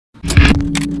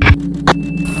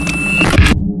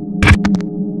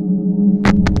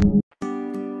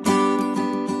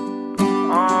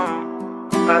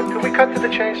Can we cut to the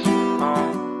chase?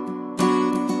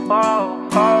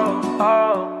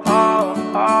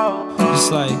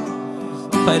 Just like,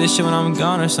 play this shit when I'm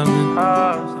gone or something.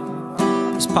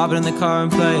 Just pop it in the car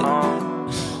and play it.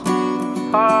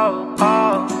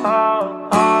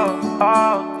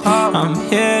 I'm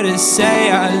here to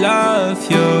say I love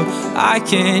you. I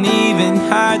can't even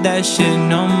hide that shit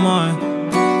no more.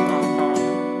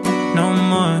 No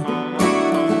more.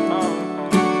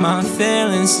 My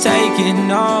feelings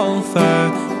taking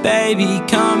over. Baby,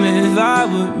 come and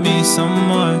vibe with me some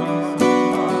more.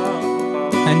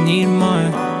 I need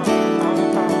more.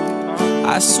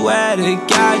 I swear to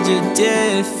God you're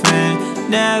different.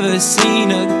 Never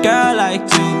seen a girl like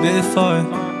you before.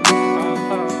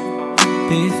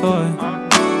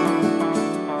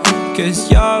 Cause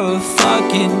you're a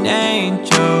fucking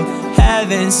angel.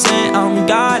 Heaven sent on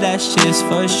God, that shit's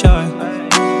for sure.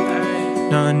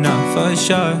 No, for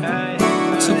sure.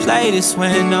 So play this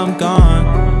when I'm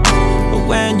gone, but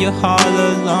when you're all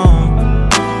alone,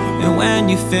 and when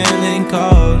you're feeling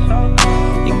cold,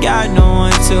 you got no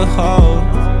one to hold.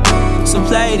 So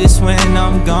play this when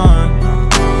I'm gone,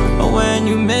 but when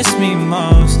you miss me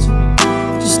most,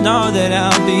 just know that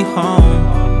I'll be home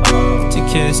to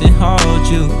kiss and hold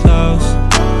you close,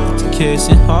 to kiss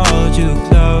and hold you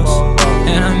close.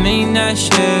 And I mean that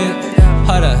shit.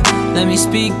 Hold up, let me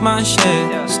speak my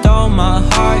shit. Stole my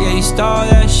heart, yeah, you stole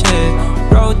that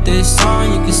shit. Wrote this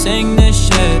song, you can sing this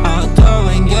shit. I'll do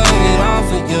and get it all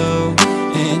for you,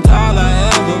 and all I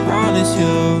ever want is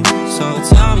you.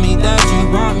 So tell me that you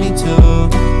want me to.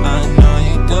 I know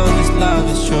you do, this love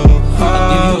is true. I'll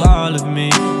give you all of me,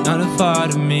 not a part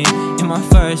of me. You're my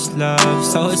first love,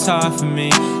 so it's hard for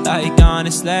me. Like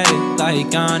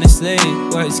honestly,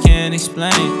 words can't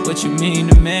explain what you mean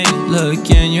to me. Look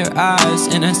in your eyes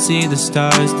and I see the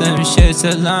stars. Them shits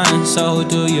align, so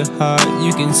do your heart.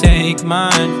 You can take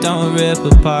mine, don't rip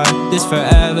apart. This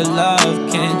forever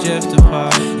love can't drift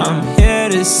apart. I'm here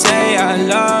to say I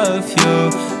love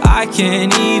you. I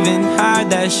can't even hide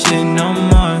that shit no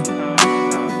more.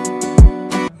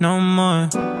 No more.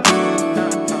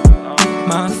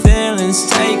 My feelings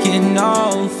taking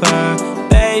over.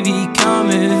 Baby, come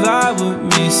and vibe with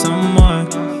me some more.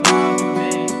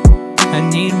 I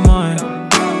need more.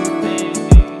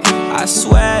 I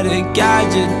swear to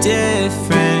God you're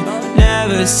different.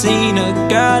 Never seen a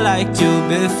girl like you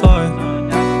before.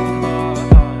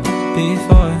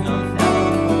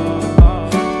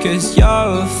 Cause you're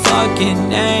a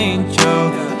fucking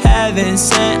angel. Heaven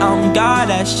sent on God,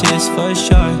 that shit's for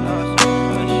sure.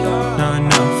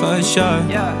 No, for sure.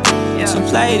 So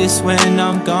play this when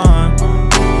I'm gone,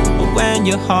 but when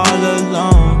you're all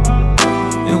alone,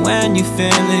 and when you're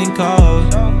feeling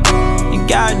cold, you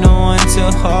got no one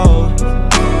to hold.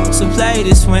 So play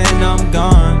this when I'm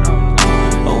gone,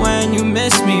 but when you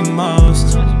miss me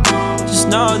most, just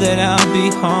know that I'll be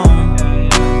home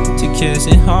to kiss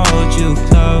and hold you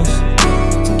close,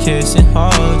 to kiss and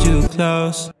hold you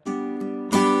close.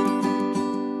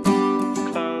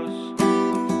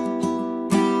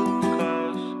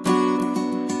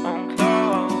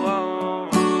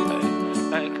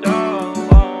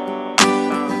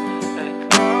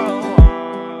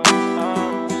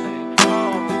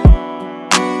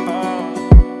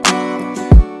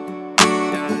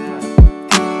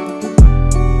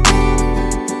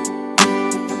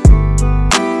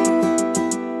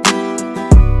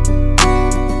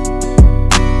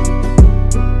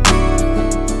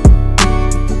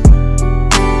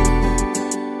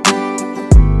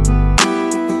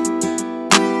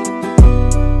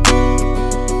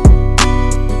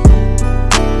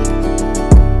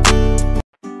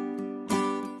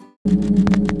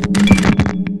 you.